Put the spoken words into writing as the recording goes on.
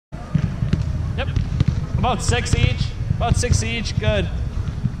About 6 each. About 6 each. Good.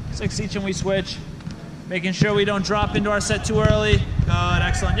 6 each and we switch. Making sure we don't drop into our set too early. Good.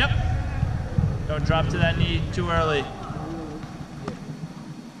 Excellent. Yep. Don't drop to that knee too early.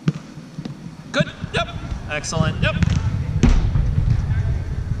 Good. Yep. Excellent. Yep.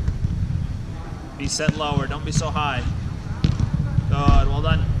 Be set lower. Don't be so high. Good. Well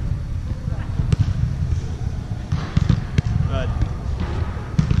done. Good.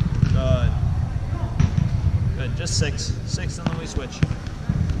 Good. Good. Just 6. 6 and then we switch.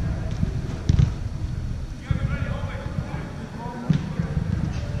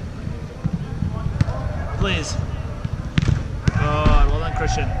 Please. Good. Well done,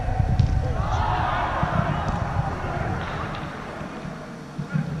 Christian.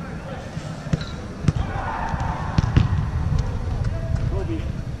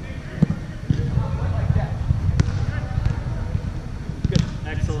 Good.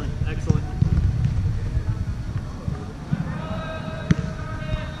 Excellent. Excellent.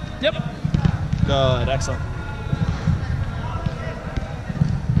 Yep. Good. Excellent.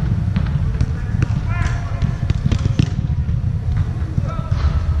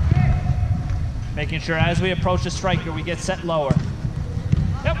 Making sure as we approach the striker, we get set lower.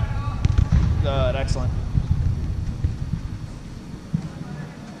 Yep. Good. Excellent.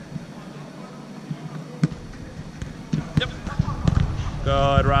 Yep.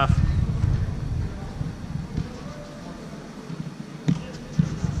 Good, Raf.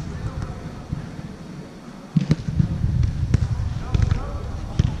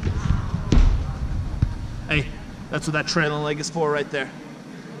 Hey, that's what that trailing leg is for right there.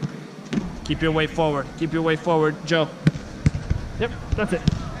 Keep your weight forward. Keep your weight forward, Joe. Yep, that's it.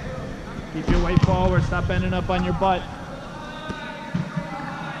 Keep your weight forward. Stop bending up on your butt.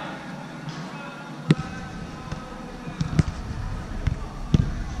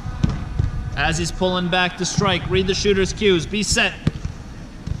 As he's pulling back to strike, read the shooter's cues. Be set.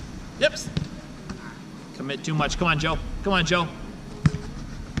 Yep. Commit too much. Come on, Joe. Come on, Joe.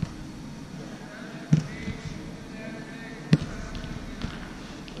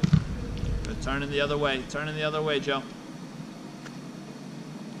 Turning the other way. Turning the other way, Joe.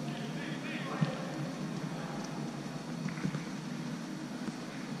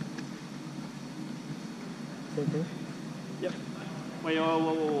 Yep. Wait, whoa,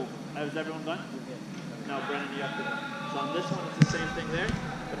 whoa, whoa, whoa. Is everyone done? No, Brennan, you have to go. So on this one, it's the same thing there,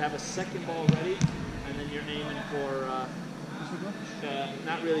 but have a second ball ready, and then you're aiming for,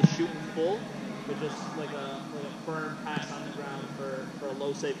 not really shooting full, but just like a firm pass on the ground for a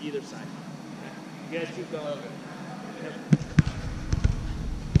low save either side. You guys keep going. Yep.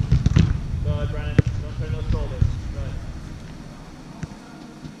 Go ahead, Brennan. Don't turn those shoulders. Go ahead.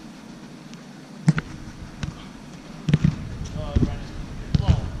 Go ahead, Brennan.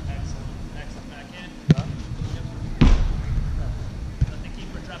 Flow. Excellent. Excellent. Back in. Yep. Let the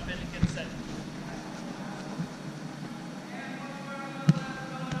keeper drop in and get set.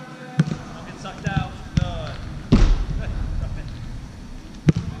 Don't get sucked out. Good. Good. Drop in.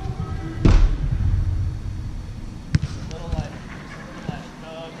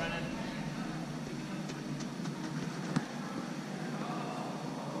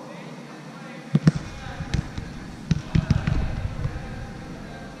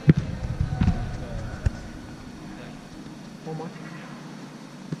 One more.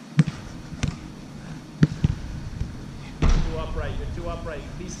 Too upright. You're too upright.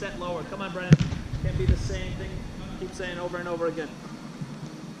 Be set lower. Come on, Brennan. Can't be the same thing. Keep saying over and over again.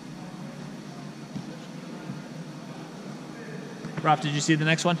 Ralph, did you see the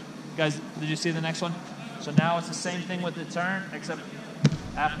next one? Guys, did you see the next one? So now it's the same thing with the turn, except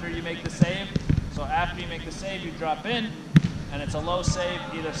after you make the save. So after you make the save, you drop in, and it's a low save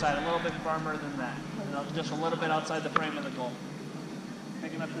either side, a little bit firmer than that. Just a little bit outside the frame of the goal.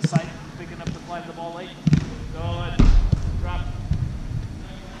 Picking up the sight, picking up the fly of the ball late. Good. Drop.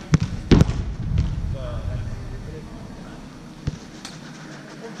 Good.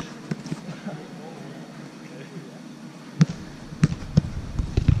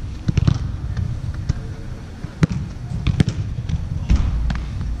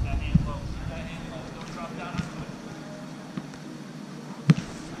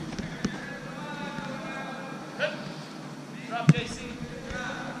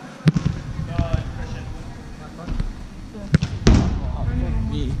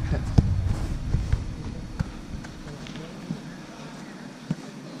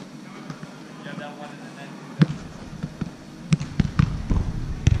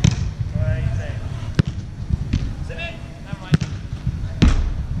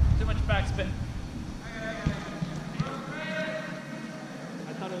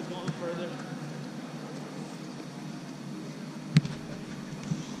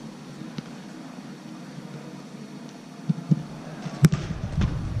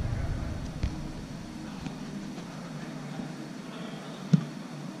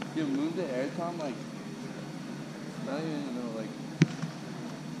 Dude, move the air, Tom, like, I don't even know, like,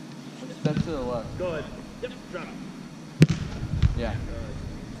 step to the left. Good. Yep, drop. Yeah.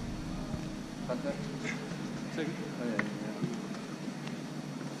 Cut that? Second. Oh, yeah.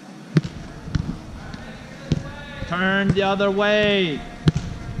 Turn the other way.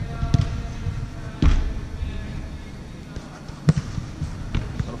 A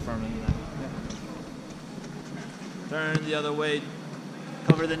little firmer than that. Yeah. Turn the other way.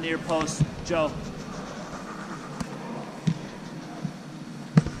 Cover the near post, Joe.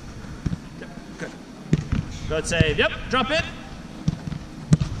 Yep, good. Good save. Yep, drop it.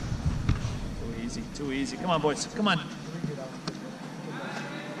 Too easy, too easy. Come on, boys. Come on.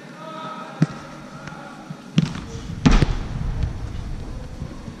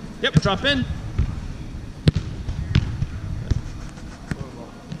 Yep, drop in.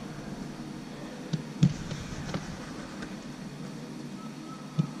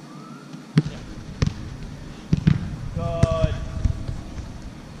 Good.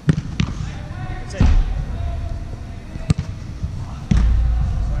 That's it.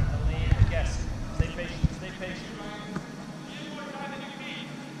 Starting to lean. Yes. Stay patient. Stay patient.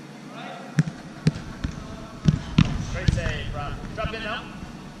 Great save, Rob. Drop in now.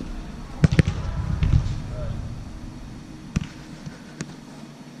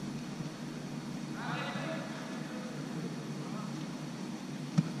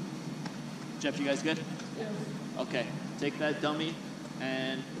 Jeff, you guys good? Yeah. Okay, take that dummy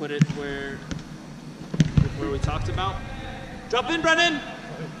and put it where we talked about. Drop in, Brennan!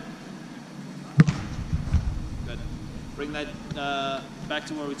 Good. Bring that back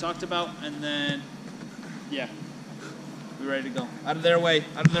to where we talked about, and then, yeah, we're ready to go. Out of their way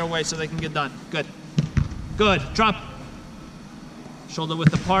so they can get done. Good. Good, drop. Shoulder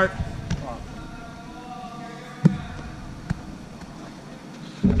width apart.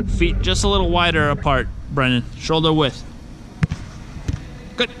 Feet just a little wider apart, Brennan. Shoulder width.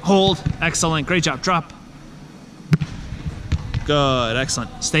 Good. Hold. Excellent. Great job. Drop. Good.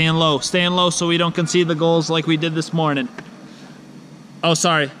 Excellent. Staying low. Staying low so we don't concede the goals like we did this morning. Oh,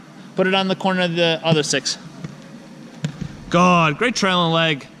 sorry. Put it on the corner of the other 6. Good. Great trailing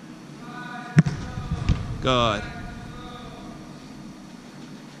leg. Good.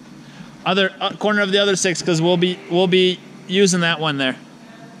 Other corner of the other 6 because we'll be using that one there.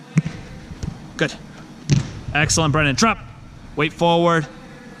 Good. Excellent, Brennan. Drop. Weight forward.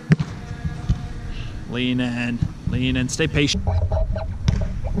 Lean in. Lean in. Stay patient.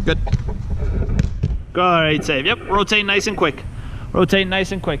 Good. Great save. Yep. Rotate nice and quick. Rotate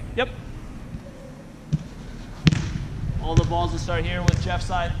nice and quick. Yep. All the balls will start here with Jeff's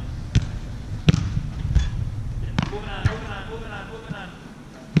side. Moving on, moving on, moving on, moving on.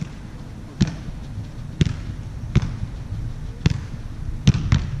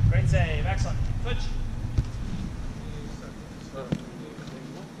 Great save. Excellent. Switch.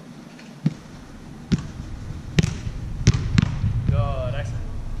 Good. Excellent.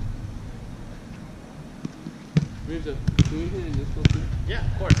 Can we hit in this goal too? Yeah,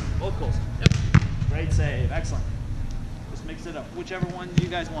 of course. Both goals. Yep. Great save. Excellent. Just mix it up. Whichever one you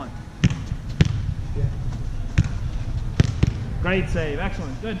guys want. Yeah. Great save.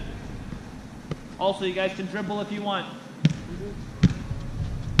 Excellent. Good. Also, you guys can dribble if you want.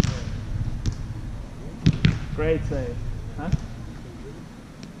 Great save. Huh? So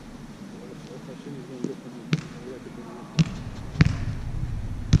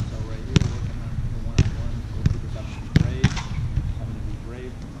right here, working on the one-on-one, go through the production brave, having to be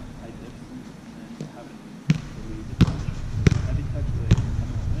brave from a high distance, and having to lead the touch. Heavy touch, they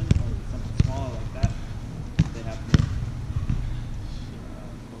come up in, or something smaller like that, they have to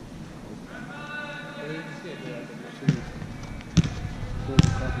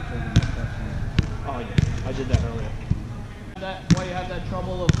Oh yeah, I did that earlier. Why you have that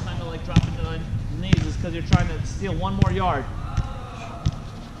trouble of kind of like dropping to the knees is because you're trying to steal one more yard.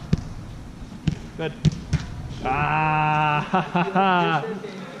 Good. Ah, ha, ha, ha.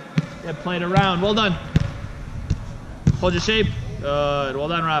 Yeah, played around. Well done. Hold your shape. Good. Well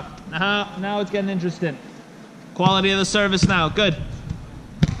done, Raf. Now it's getting interesting. Quality of the service now. Good.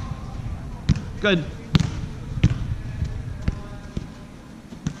 Good.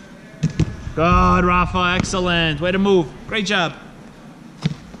 Good, Rafa. Excellent. Way to move. Great job.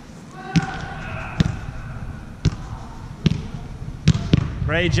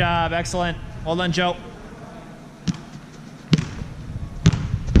 Great job. Excellent. Well done, Joe.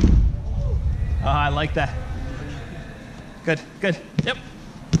 Oh, I like that. Good, good. Yep.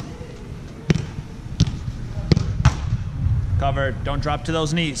 Covered. Don't drop to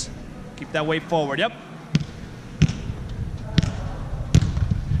those knees. Keep that weight forward. Yep.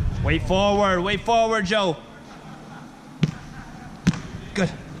 Weight forward, Joe. Good.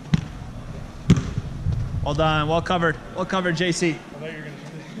 Well done, well covered, JC.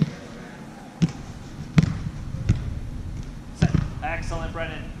 Set. Excellent,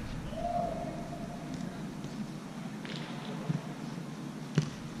 Brennan.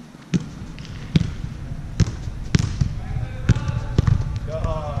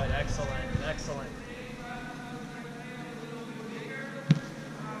 Good, excellent.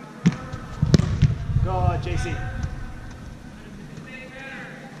 Good, JC.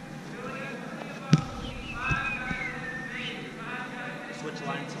 Switch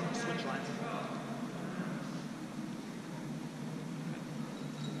lines.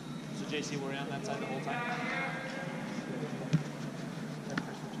 So JC, were you on that side the whole time?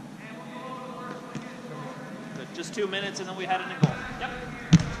 Good. Just 2 minutes and then we had it in goal. Yep.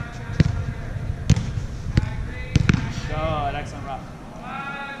 Good, excellent, Rob.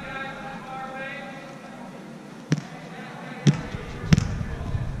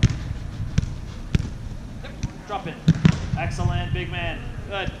 Yep. Drop in. Excellent, big man.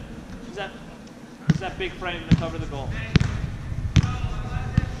 Good. Use that big frame to cover the goal.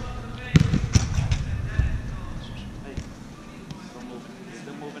 Hey,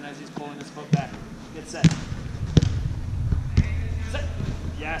 still moving as he's pulling his foot back. Get set. Set.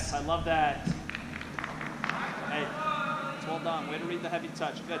 Yes, I love that. Hey, it's well done. Way to read the heavy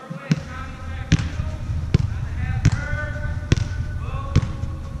touch. Good.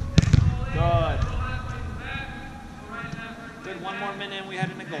 Good. Good. 1 more minute and we had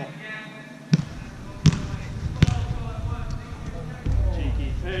it in the goal.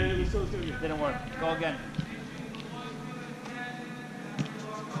 Cheeky. Hey, didn't work. Go again.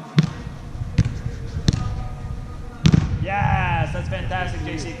 Yes, that's fantastic,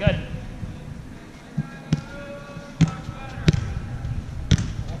 JC. Good.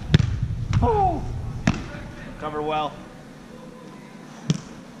 Oh. Cover well.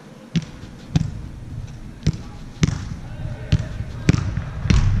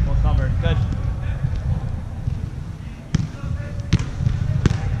 Well covered. Good.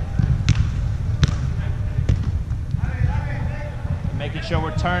 Making sure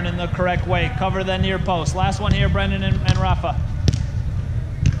we're turning the correct way. Cover the near post. Last one here, Brendan and Rafa.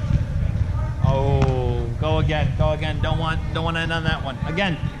 Oh, go again. Don't want to end on that one.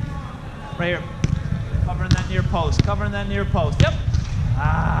 Again. Right here. Covering that near post. Yep.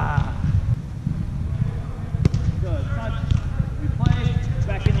 Ah. Good. Touch. Replay.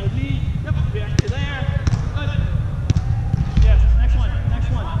 Back in with me. Yep. Back to there. Good. Yes. Next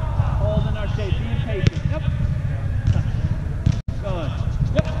one. Holding our shape. Being patient. Yep. Good.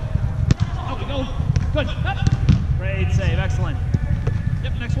 Yep. Out we go. Good. Yep. Great save. Excellent.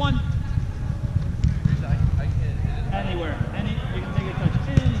 Yep. Next one. Anywhere. You can take a touch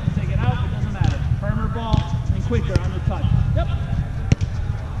in, you can take it out, it doesn't matter. Firmer ball and quicker on the touch. Yep.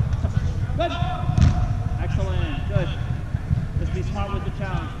 Good. Excellent. Good. Just be smart with the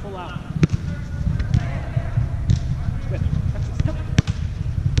challenge. Pull out. Good. Yep.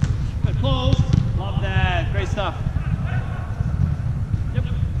 Good. Close. Love that. Great stuff. Yep.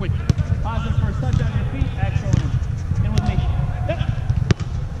 Quick. Positive first touch on your feet. Excellent. In with me. Yep.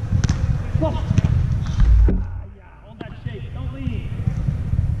 Close.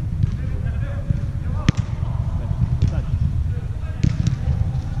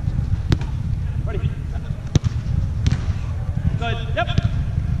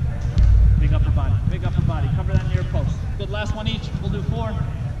 Last one each. We'll do 4.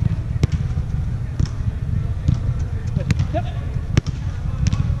 Yep.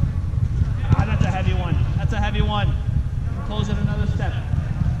 Ah, that's a heavy one. Close it another step.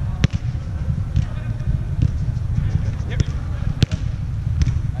 Yep.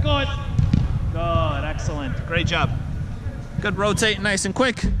 Good. Excellent. Great job. Good. Rotate nice and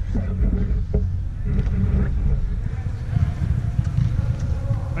quick.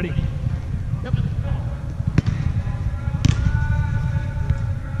 Ready? Yep.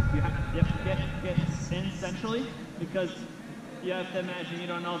 Get in centrally, because you have to imagine you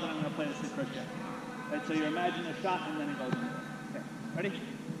don't know that I'm going to play this in cricket. Right, so you imagine a shot and then it goes in. Okay, ready?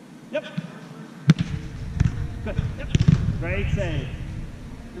 Yep. Good. Yep. Great save. Here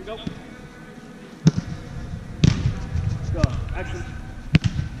we go. Go. Excellent.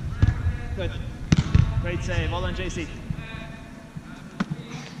 Good. Great save. Well done, JC.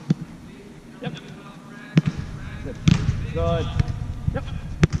 Yep. Good. Yep.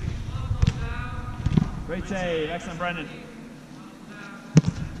 Great save. Excellent, Brendan.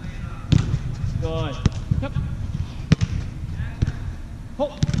 Good. Yep.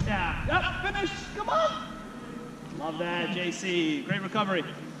 Hold. Yeah. Yep. Finish. Come on. Love that, JC. Great recovery.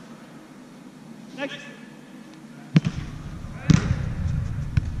 Next.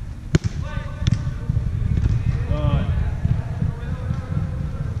 Good.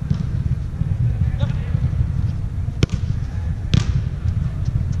 Yep.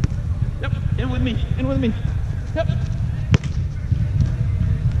 Yep. In with me. In with me. Yep.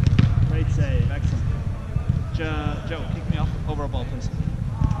 Great save. Excellent. Joe, kick me off over a ball, please.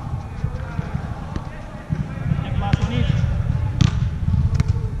 Yep, last one each.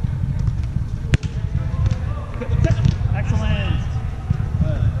 Excellent.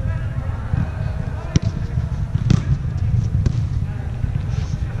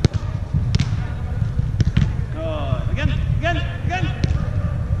 Good. Again.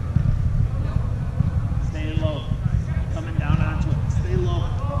 Stay low. Coming down onto it. Stay low.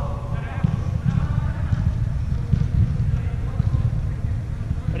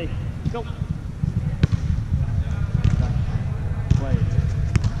 Ready? Go. Play.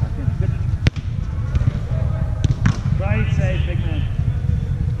 Good. Right save, big man.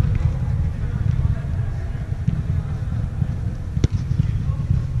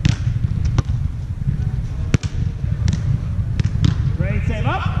 Great save,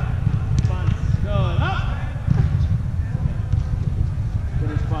 up. Bunts, good, up.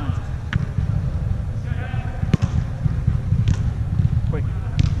 Good response. Quick.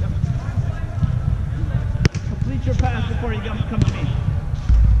 Yep. Complete your pass before you come to me.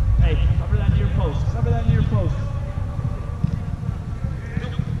 Hey, cover that near post. Cover that near post.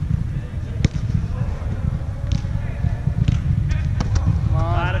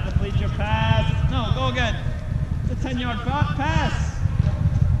 Gotta complete your pass. No, go again. It's a 10-yard pass.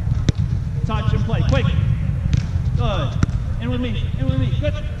 Touch and play. Quick. Good. In with me.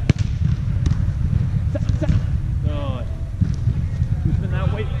 Good. Good. Keeping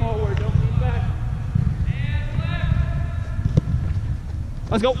that weight forward. Don't lean back.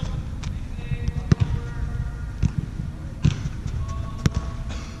 Let's go.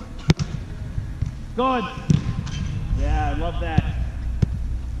 Good. Yeah, I love that.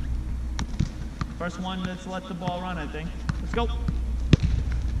 First one that's let the ball run, I think. Let's go.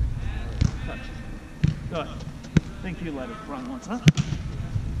 Touch. Good. I think you let it run once, huh?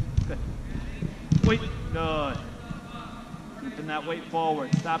 Good. Wait. Good. Keeping that weight forward.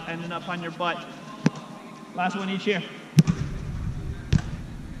 Stop ending up on your butt. Last one each here.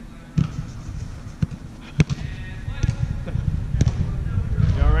 Good.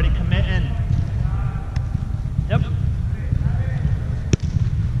 You're already committing. Yep.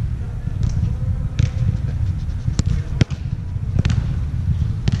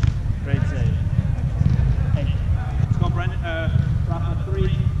 Great save. Hey, let's go, Brendan. Drop a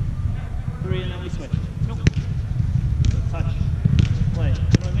three, and then we switch. Go. Touch. Play. You know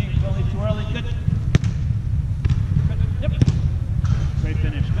what I mean? Only too early. Good. Good. Yep. Great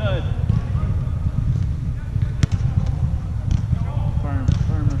finish. Good. Firmer.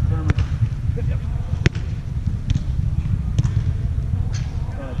 Good. Yep.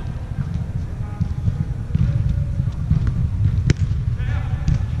 Good.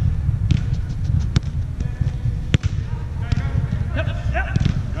 Yep.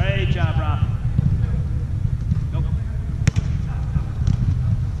 Great job, Rob. Go.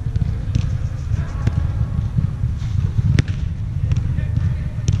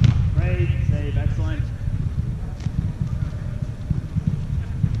 Great save, excellent.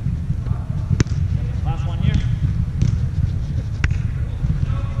 Last one here.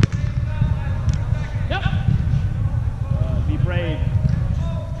 Yep. Be brave.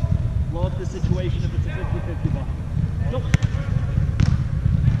 Blow up the situation if it's a 50-50 ball. Go.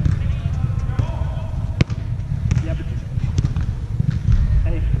 Yeah, but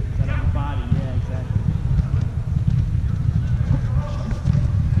hey, set up your body. Yeah, exactly.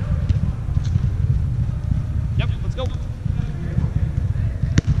 Yep, let's go.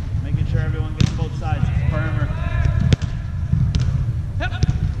 Making sure everyone gets both sides. Firmer. Yep.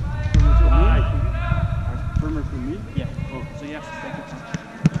 Firmer for me? Yeah. Oh, so you have to take your time.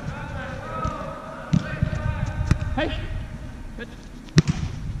 Hey. Good.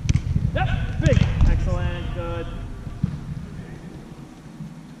 Yep. Big. Excellent. Good.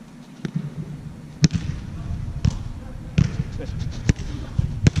 Good.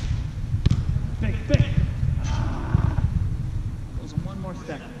 Big. Goes in one more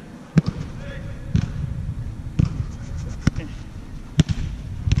step.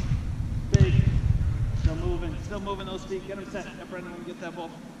 Big. Still moving those feet. Get them set. Get Brendan and get that ball.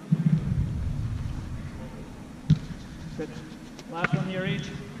 Good. Last one here each.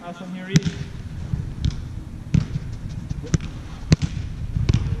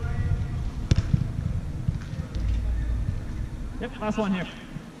 Yep, last one here.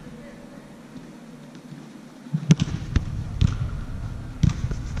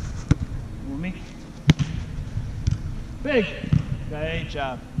 Big. Great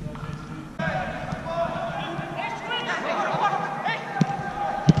job.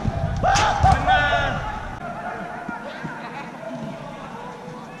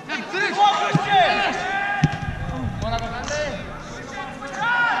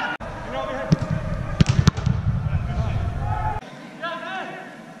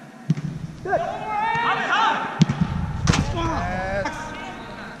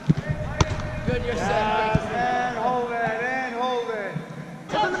 Good, you're set. And hold it, and hold it.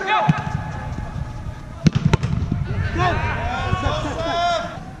 Come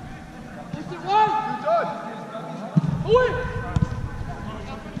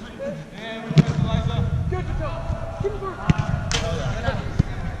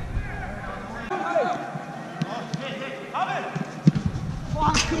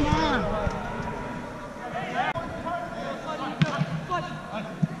on.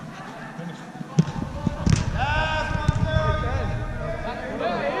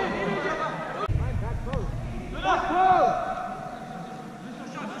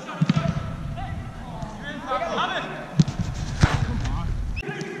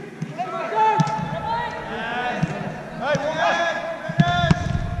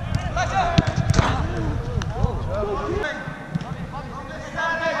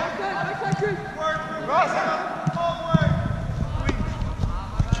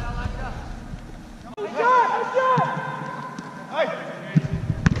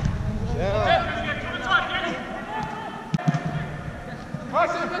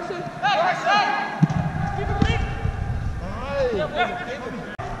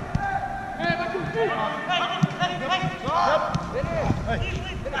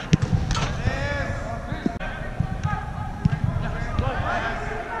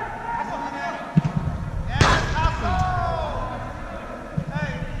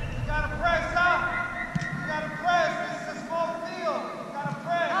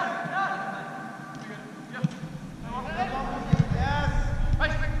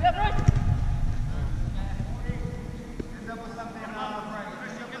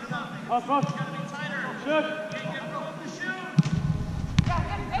 Up. Shoot.